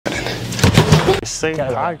Say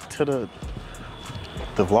hi to the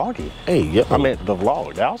vloggy. Hey, yep. I meant the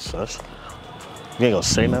vlog. That was sus. You ain't gonna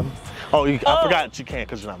say nothing? Oh, I forgot you can't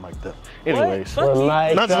because you're not mic'd up. Anyways.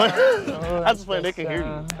 I just playing, they can hear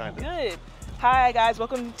you, kind of. Good. Hi, guys.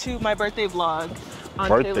 Welcome to my birthday vlog.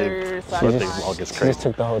 Birthday vlog is crazy. She just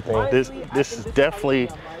took the whole thing. This is definitely...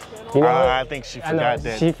 You know, I think she forgot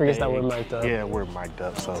that. She forgets that we're mic'd up. Yeah, we're mic'd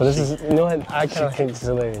up. So this is, you know what? I kind of think this is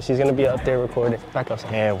hilarious. She's gonna be up there recording. Back up.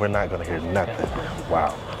 And we're not gonna hear nothing. Yeah.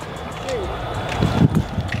 Wow.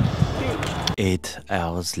 8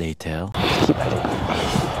 hours later. Keep at it.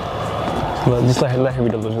 Well, just let her be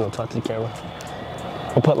delusional. Talk to the camera.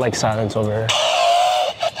 We'll put like silence over her.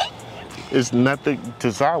 It's nothing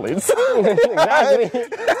to silence. Exactly.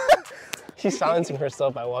 She's silencing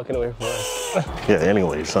herself by walking away from us. Yeah,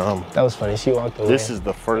 anyways, that was funny. She walked away. This is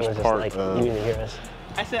the first part like, of... You didn't hear us.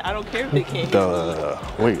 I said I don't care if they can't hear me.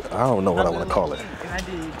 Wait, I don't know what I want to call it. I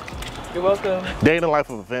did. You're welcome. Day in the life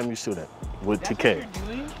of a FAMU student with TK.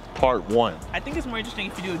 Part 1. I think it's more interesting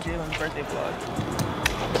if you do a Jalen's birthday vlog.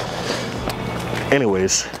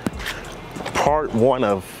 Anyways, part 1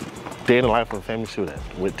 of Day in the life of a FAMU student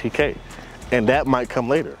with TK. And that might come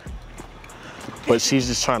later. But she's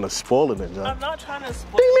just trying to spoil it, John. I'm not trying to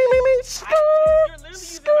spoil it.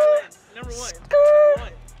 You're literally using my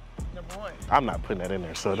number one. I'm not putting that in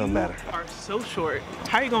there, so it doesn't matter. You are so short.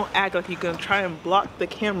 How are you gonna act like you're gonna try and block the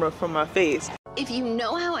camera from my face? If you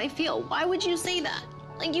know how I feel, why would you say that?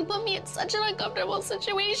 Like, you put me in such an uncomfortable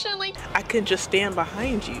situation. Like, I could just stand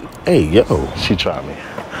behind you. Hey, yo, she tried me.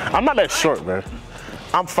 I'm not that short, man.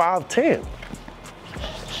 I'm 5'10".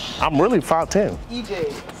 I'm really 5'10".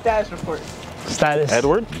 EJ, status report. Status.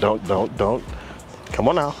 Edward, don't. Come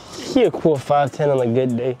on now. He a cool 5'10" on a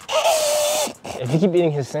good day. If he keep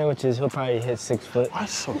eating his sandwiches, he'll probably hit 6 foot. Why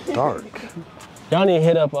it's so dark? Y'all need to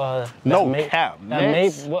hit up no cap.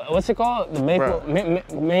 What's it called? The Maple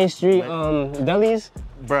Main Street delis.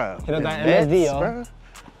 Bruh. Hit up that MSD, y'all.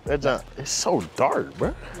 That it's so dark,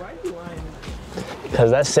 bruh. Why are you lying?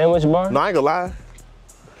 Cause that sandwich bar. No, I ain't gonna lie.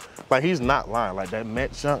 Like, he's not lying. Like, that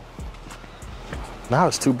Met junk. Now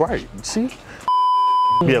it's too bright. See?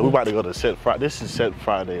 Yeah, we about to go to Set Friday. This is Set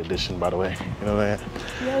Friday edition, by the way. You know what I'm saying?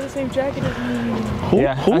 You have the same jacket as me. Who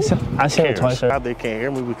I seen it twice. How they can't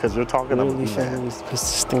hear me because they're talking about me.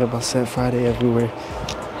 This thing about Set Friday everywhere.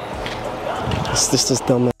 It's just this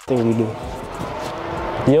dumb thing we do.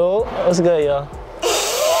 Yo, what's good, y'all?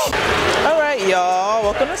 All right, y'all.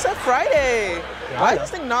 Welcome to Set Friday. Why is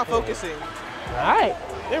this thing not focusing? All right.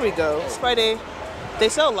 There we go. It's Friday. They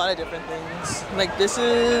sell a lot of different things. Like, this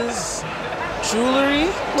is jewelry.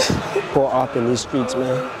 Pull up in these streets,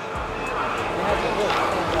 man.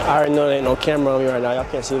 I already know there ain't no camera on me right now. Y'all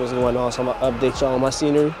can't see what's going on, so I'm gonna update y'all on my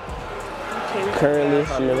scenery. Okay, currently,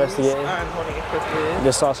 I'm investigating. I'm holding it quickly.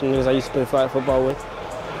 Just saw some niggas I used to play flag football with.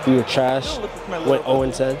 You were trash. Went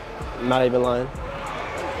 0-10. Not even lying.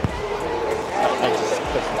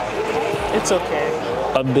 It's okay.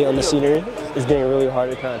 Update on the scenery. It's getting really hard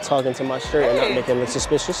to kind of talk into my shirt and not make it look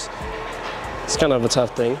suspicious. It's kind of a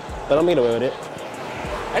tough thing, but I'm getting away with it.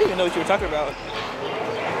 I didn't even know what you were talking about.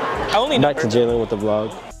 I only know back to Jalen with the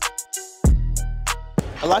vlog.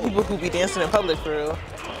 A lot of people who be dancing in public for real.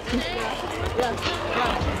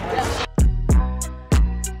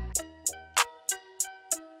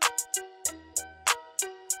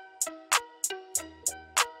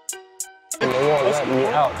 They won't let me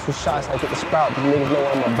out. 2 shots, I get the sprout. The niggas know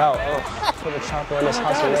what I'm about. Put a chopper in this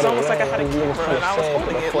house. It's almost like I had a camera and I was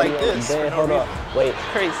holding it like this. Damn, hold up. Wait.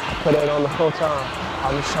 Crazy. Put it on the whole time.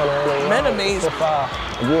 I'm just trying to run around. Men amaze. If you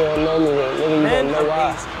don't know me, then nigga, you don't know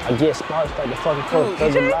why. I get sparks like the fucking Coke.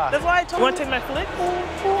 That's why I told you. Want to take my flick?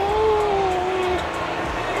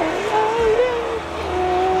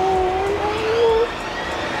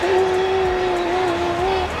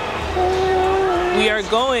 We are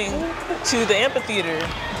going to the amphitheater.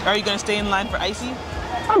 Are you going to stay in line for Icy?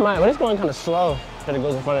 I might, but it's going kind of slow. Because it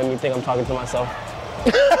goes in front of me, think I'm talking to myself.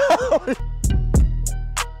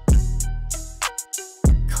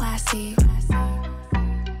 classy.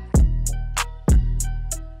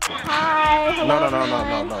 Hi. Hello.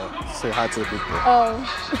 No. Say hi to the people. Oh,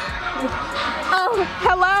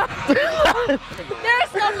 hello.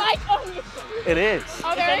 There's no mic on you. It is.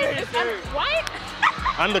 Oh, there is. What?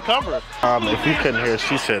 Undercover. If you couldn't hear,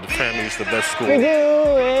 she said FAMU's the best school. We do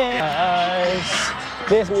it.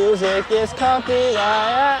 This music is copyrighted.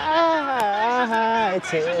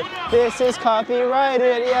 This is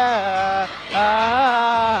copyrighted, yeah.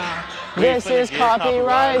 This is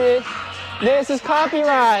copyrighted. This is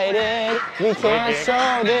copyrighted. We can't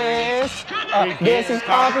show this. This is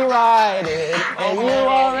copyrighted. And you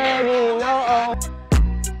already know.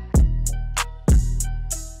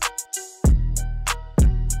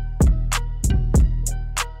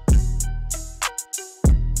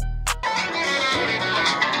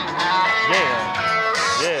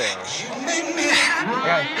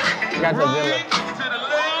 Got the Zilla.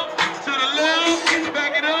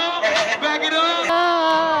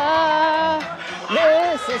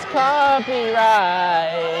 This is copyright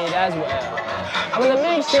as well. I'm gonna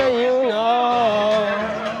make sure you know.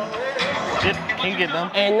 Can you get them?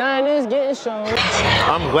 And 9 is getting shown.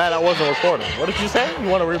 I'm glad I wasn't recording. What did you say? You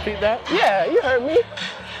want to repeat that? Yeah, you heard me.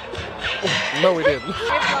 No, we didn't.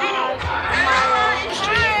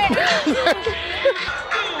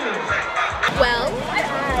 Well,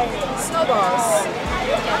 snowballs.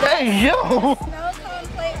 Hey, yo!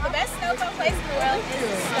 The best snow cone place in the world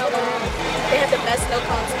is Snowball. They have the best snow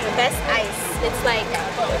cones, the best ice. It's like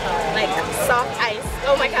soft ice.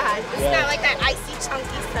 Oh my god. It's not like that icy,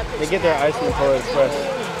 chunky stuff. They get their ice from the Polar Express.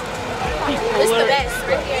 It's the best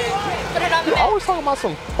right here. Put it on the You're map. always talking about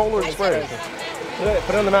some Polar Express.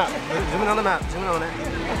 Put it on the map. Zoom in on the map. Zoom in on it.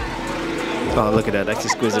 Oh, look at that. That's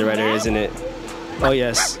exquisite right there, isn't it? Oh,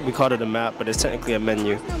 yes. We called it a map, but it's technically a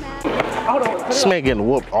menu. This man getting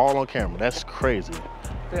whooped all on camera. That's crazy.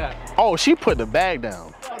 Yeah. Oh, she put the bag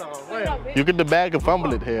down. Hold on, wait. You get the bag and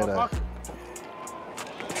fumble it here.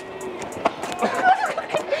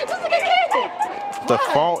 The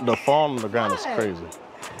fall on the ground is crazy.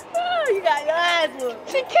 Oh, you got your ass whooped.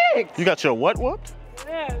 She kicked. You got your what whooped?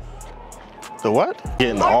 Yes. The what?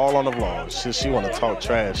 Getting all on the vlog. She want to talk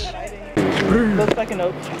trash. Looks like a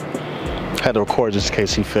note. Had to record just in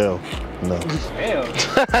case he fell. No. Damn.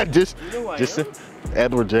 just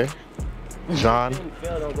Edward J. John. And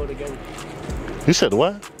fail don't go together. You said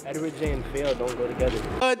what? Edward J and fail don't go together.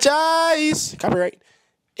 Apologize. Copyright.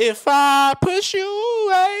 If I push you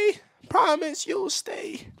away, promise you'll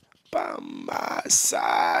stay by my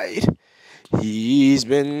side. He's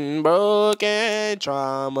been broken,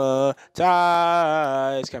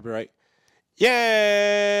 traumatized. Copyright. Yeah.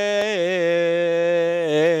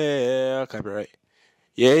 Copyright.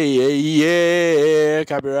 Yeah.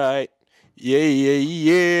 Copyright.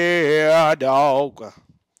 Yeah, dog.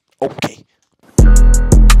 Okay.